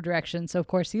Hobo for directions, so of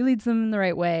course he leads them in the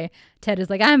right way. Ted is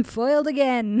like, I'm foiled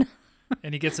again.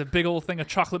 And he gets a big old thing of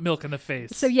chocolate milk in the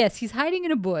face. So yes, he's hiding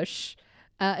in a bush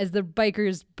as the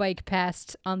bikers bike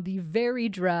past on the very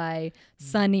dry,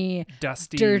 sunny,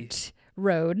 Dusty. dirt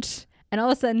road. And all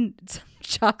of a sudden, some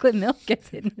chocolate milk gets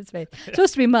hit in his face. It's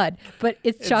supposed to be mud, but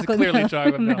it's chocolate clearly milk.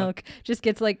 chocolate milk. Just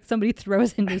gets like somebody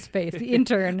throws in his face. The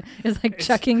intern is like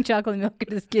chucking chocolate milk at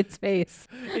his kid's face.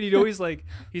 And you know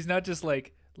he's not just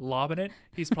like lobbing it.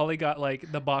 He's probably got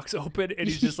like the box open and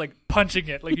he's just like punching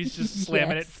it. Like he's just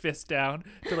slamming it Yes. fist down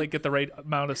to like get the right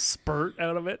amount of spurt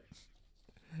out of it.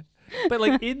 But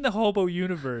like in the Hobo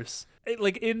universe,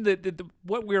 like in the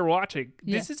what we're watching,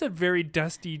 this is a very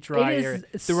dusty, dry It is area.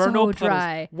 There are no so puddles.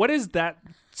 dry. What is that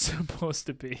supposed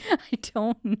to be? I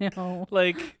don't know.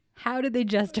 Like, How did they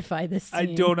justify this scene? I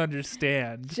don't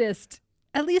understand. Just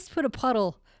at least put a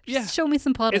puddle. Just Yeah. show me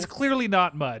some puddles. It's clearly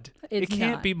not mud. It It's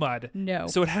can't not. be mud. No.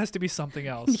 So it has to be something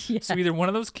else. Yeah. So either one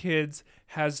of those kids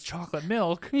has chocolate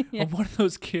milk Yeah. or one of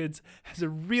those kids has a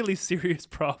really serious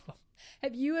problem.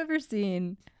 Have you ever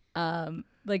seen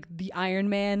like the Iron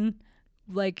Man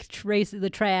like race the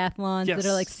triathlons Yes. that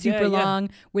are like Yeah, super yeah. long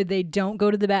where they don't go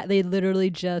to the back, they literally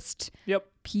just Yep.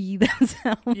 pee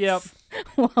themselves Yep.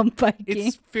 while biking.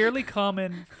 It's fairly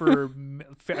common for,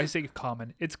 I say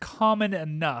common, it's common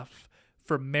enough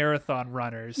for marathon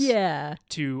runners Yeah.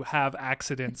 to have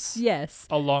accidents Yes.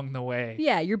 along the way.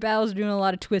 Yeah, your bowels are doing a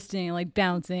lot of twisting and like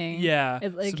bouncing. Yeah.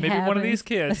 It, like, So maybe one of these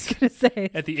happens. I was kids gonna say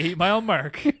at the 8-mile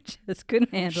mark just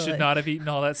couldn't handle should it. not have eaten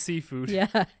all that seafood.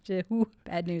 Yeah. Ooh,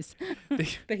 bad news. They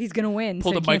But he's gonna win.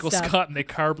 pulled so a he can't Michael stop. Scott and they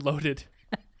carb loaded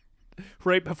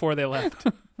right before they left.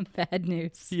 Bad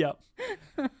news. Yep.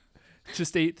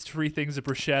 Just ate 3 things of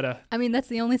bruschetta. I mean, that's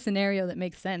the only scenario that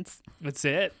makes sense. That's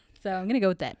it. So I'm gonna go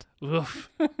with that.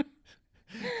 Oof.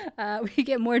 We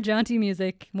get more jaunty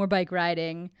music, more bike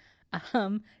riding.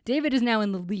 David is now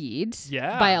in the lead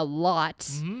Yeah. by a lot.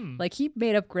 Mhm. Like he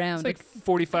made up ground. It's like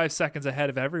 45 seconds ahead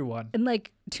of everyone. and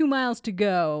like 2 miles to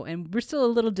go, and we're still a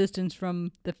little distance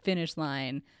from the finish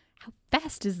line. How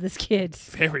fast is this kid?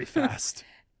 Very fast.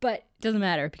 But it doesn't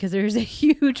matter because there's a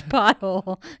huge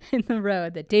pothole in the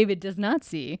road that David does not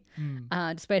see,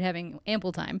 despite having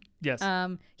ample time. Yes.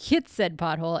 Hits said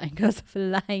pothole and goes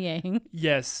flying.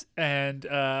 Yes. And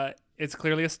it's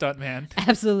clearly a stuntman.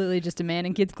 Absolutely just a man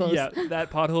in kids' clothes. Yeah. That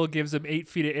pothole gives him 8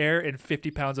 feet of air and 50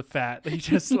 pounds of fat. He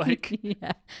just like,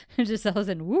 Yeah. Just all of a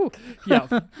sudden, woo. yeah.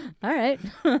 All right.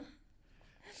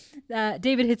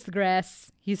 David hits the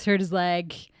grass. He's hurt his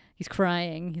leg. He's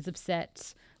crying. He's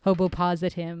upset. Hobo paws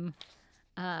at him.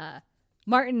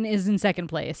 Martin is in second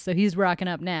place, so he's rocking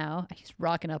up now. He's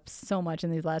rocking up so much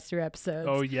in these last 2 episodes.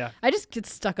 Oh, yeah. I just get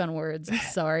stuck on words. I'm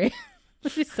sorry.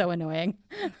 This is so annoying.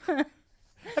 I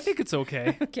think it's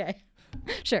okay. Okay.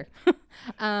 Sure.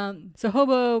 So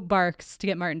Hobo barks to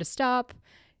get Martin to stop.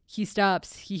 He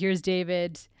stops. He hears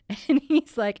David, and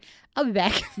he's like, I'll be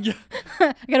back. Yeah.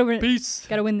 I gotta win. Peace.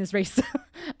 Gotta win this race.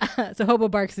 So Hobo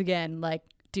barks again, like,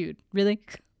 dude, really?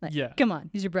 Like, Yeah. Come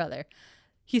on, he's your brother.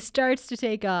 He starts to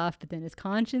take off, but then his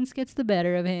conscience gets the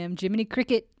better of him. Jiminy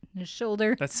Cricket on his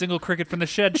shoulder. That single cricket from the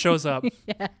shed shows up.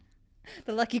 Yeah.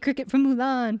 The lucky cricket from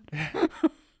Mulan.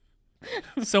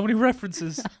 So many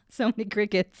references. So many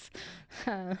crickets.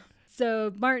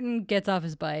 So Martin gets off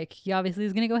his bike. He obviously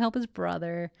is going to go help his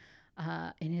brother.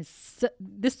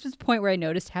 This was the point where I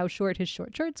noticed how short his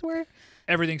short shorts were.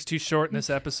 Everything's too short in this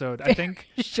episode. I think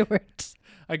Short.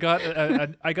 I got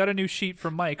a new sheet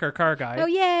from Mike, our car guy. Oh,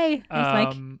 yay.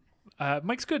 Thanks, Mike.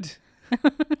 Mike's good.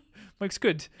 Mike's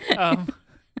good.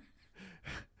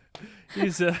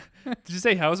 He's did you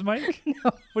say how's Mike?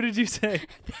 No. What did you say?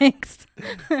 Thanks.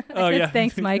 Oh, yeah.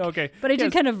 Thanks, Mike. Okay. But I did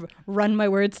Yes. kind of run my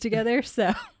words together,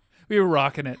 so We were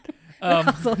rocking it.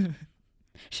 also,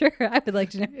 sure, I would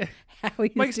like to know how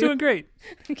he's Mike's doing great.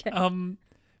 Okay.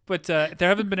 But there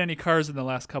haven't been any cars in the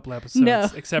last couple episodes, No,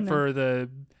 except no. for the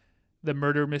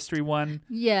murder mystery one.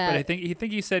 Yeah. But I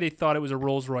think he said he thought it was a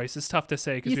Rolls Royce. It's tough to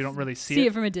say because we don't really see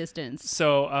it from a distance.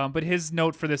 So, but his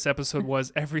note for this episode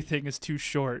was everything is too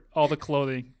short. All the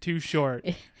clothing too short.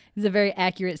 It's a very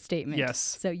accurate statement.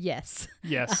 Yes. So yes.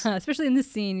 Yes. Especially in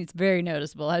this scene, it's very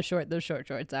noticeable how short those short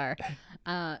shorts are.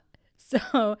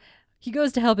 So he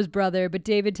goes to help his brother, but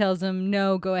David tells him,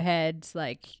 no, go ahead.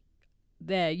 Like,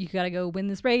 you got to go win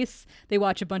this race. They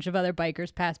watch a bunch of other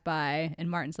bikers pass by, and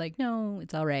Martin's like, no,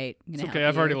 it's all right. It's okay.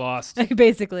 I've already lost.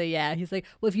 Basically, yeah. He's like,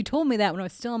 well, if you told me that when I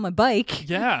was still on my bike,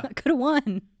 Yeah. I could have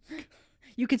won.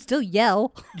 You could still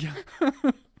yell. Yeah.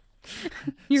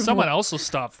 Someone else will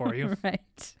stop for you.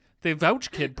 Right. The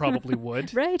vouch kid probably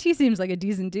would. Right? He seems like a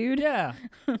decent dude. Yeah.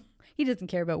 He doesn't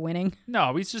care about winning.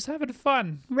 No, he's just having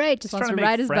fun. Right. Just wants trying to make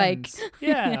ride his bike. friends.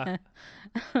 Yeah.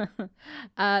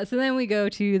 So then we go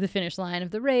to the finish line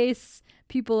of the race.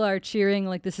 People are cheering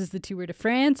like this is the Tour de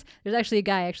France. There's actually a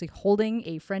guy holding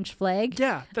a French flag.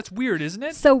 Yeah, that's weird, isn't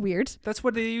it? So weird. That's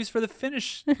what they use for the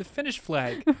Finnish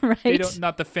flag. Right. They don't,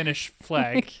 not the Finnish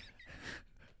flag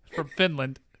from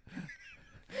Finland.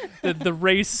 The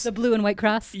race. The blue and white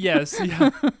cross. Yes,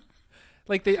 yeah.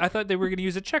 I thought they were going to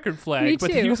use a checkered flag, Me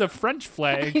but they too. use a French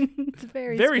flag. It's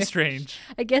very, Very strange.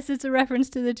 I guess it's a reference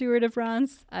to the Tour de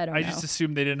France. I don't know. I just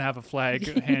assumed they didn't have a flag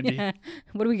handy. Yeah.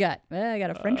 What do we got? Well, I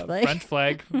got a French flag. French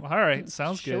flag. All right,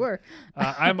 sounds good. Sure.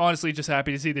 I'm honestly just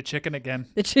happy to see the chicken again.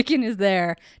 The chicken is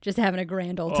there, just having a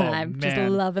grand old Oh, time, just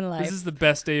man. loving life. This is the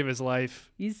best day of his life.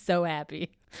 He's so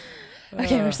happy.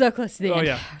 Okay, we're so close to the end.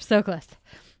 yeah. We're so close.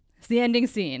 It's the ending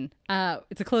scene.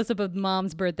 It's a close-up of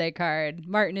Mom's birthday card.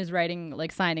 Martin is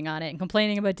signing on it and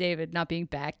complaining about David not being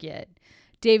back yet.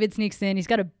 David sneaks in. He's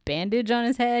got a bandage on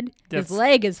his head. His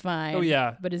leg is fine. Oh,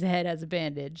 yeah. But his head has a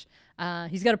bandage.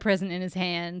 He's got a present in his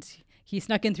hand. He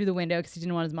snuck in through the window because he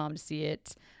didn't want his mom to see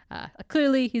it.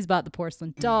 Clearly, he's bought the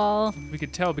porcelain doll. We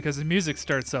could tell because the music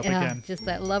starts up again. Just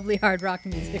that lovely hard rock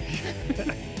music.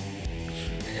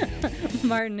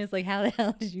 Martin is like, how the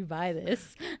hell did you buy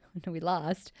this? We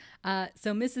lost.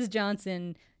 So Mrs.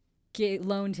 Johnson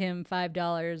loaned him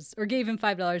 $5 or gave him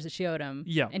 $5 that she owed him.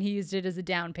 Yeah. And he used it as a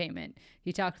down payment.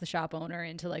 He talked the shop owner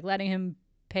into letting him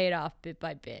pay it off bit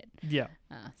by bit. Yeah.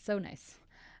 So nice.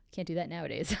 Can't do that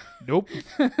nowadays. Nope.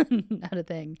 Not a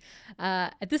thing.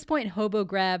 At this point, Hobo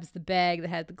grabs the bag that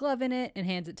had the glove in it and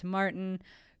hands it to Martin,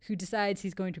 who decides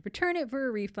he's going to return it for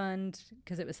a refund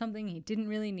because it was something he didn't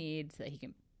really need so that he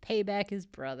can pay back his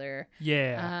brother.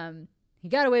 Yeah. He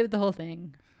got away with the whole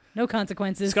thing. No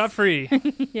consequences. Scot-free.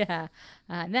 Yeah.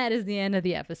 And that is the end of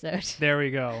the episode. There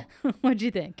we go. What'd you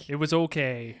think? It was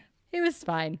okay. It was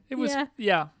fine. It was,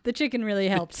 yeah. The chicken really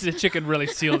helped. The chicken really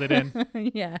sealed it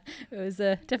in. Yeah. It was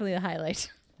definitely a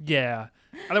highlight. Yeah.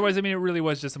 Otherwise, I mean, it really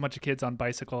was just a bunch of kids on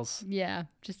bicycles. Yeah.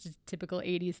 Just a typical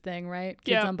 80s thing, right?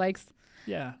 Kids Yeah. on bikes.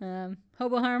 Yeah.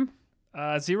 Hobo harm?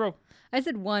 0. I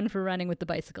said 1 for running with the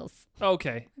bicycles.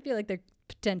 Okay. I feel like there's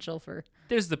potential for,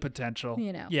 There's the potential.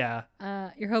 Yeah.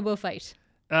 your hobo fight.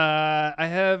 I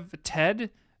have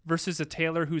Ted versus a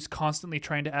tailor who's constantly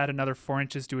trying to add another 4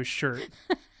 inches to his shirt.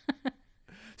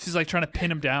 She's trying to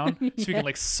pin him down so he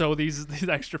can sew these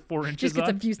extra 4 inches Just gets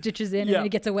on. a few stitches in Yeah. and then he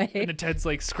gets away. And then Ted's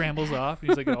scrambles off. And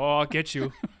he's like, "Oh, I'll get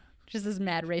you." Just this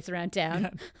mad race around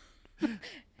town.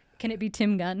 Can it be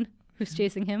Tim Gunn who's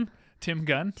chasing him? Tim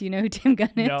Gunn? Do you know who Tim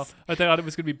Gunn is? No, I thought it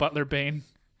was gonna be Butler Bane.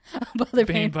 Butler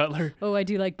Bane Bane. Butler. Oh, I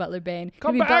do like Butler Bane.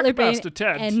 Come Could be back, Butler Bane Master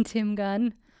Ted. and Tim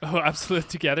Gunn. Oh, absolutely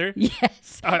together.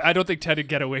 Yes. I don't think Ted would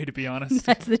get away, to be honest.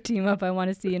 That's the team up I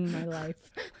want to see in my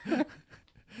life.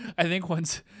 I think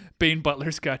once Bane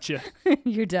Butler's got you,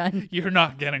 You're done. you're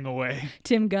not getting away.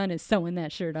 Tim Gunn is sewing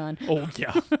that shirt on. Oh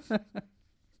yeah.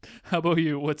 How about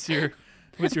you? What's your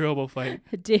hobo fight?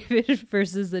 David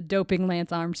versus the doping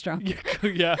Lance Armstrong.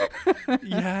 Yeah.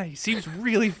 Yeah, he seems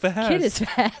really fast. Kid is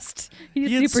fast. He's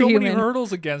he had so superhuman. many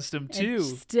hurdles against him and too.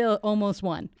 still almost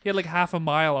won. He had like half a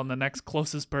mile on the next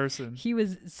closest person, He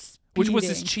was speeding. which was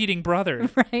his cheating brother.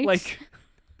 Right? Like,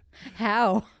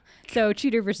 How? So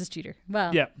cheater versus cheater.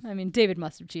 Well, Yeah. I mean, David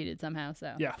must have cheated somehow.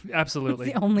 So yeah, absolutely.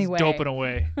 It's the only He's way. doping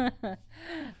away.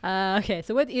 Okay,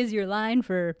 so what is your line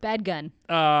for Bad Gun?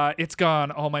 It's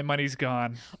gone. All my money's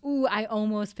gone. Ooh, I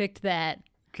almost picked that.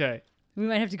 Okay. We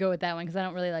might have to go with that one because I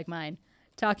don't really like mine.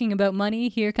 Talking about money,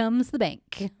 here comes the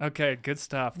bank. Okay, good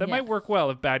stuff. That Yeah. might work well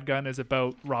if Bad Gun is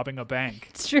about robbing a bank.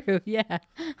 It's true, yeah.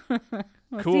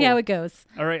 We'll Cool. see how it goes.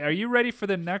 All right, are you ready for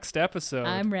the next episode?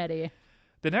 I'm ready.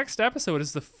 The next episode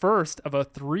is the first of a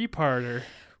 3-parter.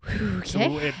 Okay.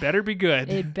 So it better be good.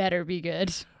 It better be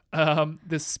good.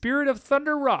 The Spirit of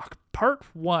Thunder Rock, Part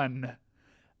 1.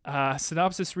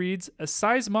 Synopsis reads, a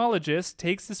seismologist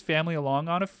takes his family along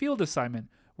on a field assignment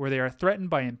where they are threatened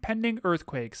by impending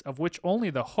earthquakes, of which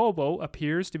only the hobo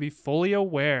appears to be fully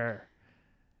aware.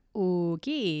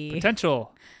 Okay.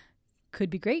 Potential.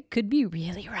 Could be great, could be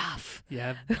really rough.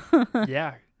 Yeah.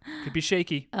 Yeah. Could be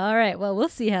shaky. All right, well, we'll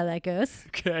see how that goes.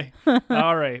 Okay.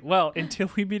 All right. Well, until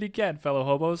we meet again, fellow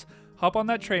hobos, hop on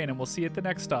that train and we'll see you at the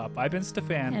next stop. I've been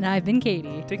Stefan. And I've been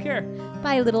Katie. Take care.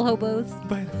 Bye, little hobos.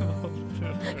 Bye.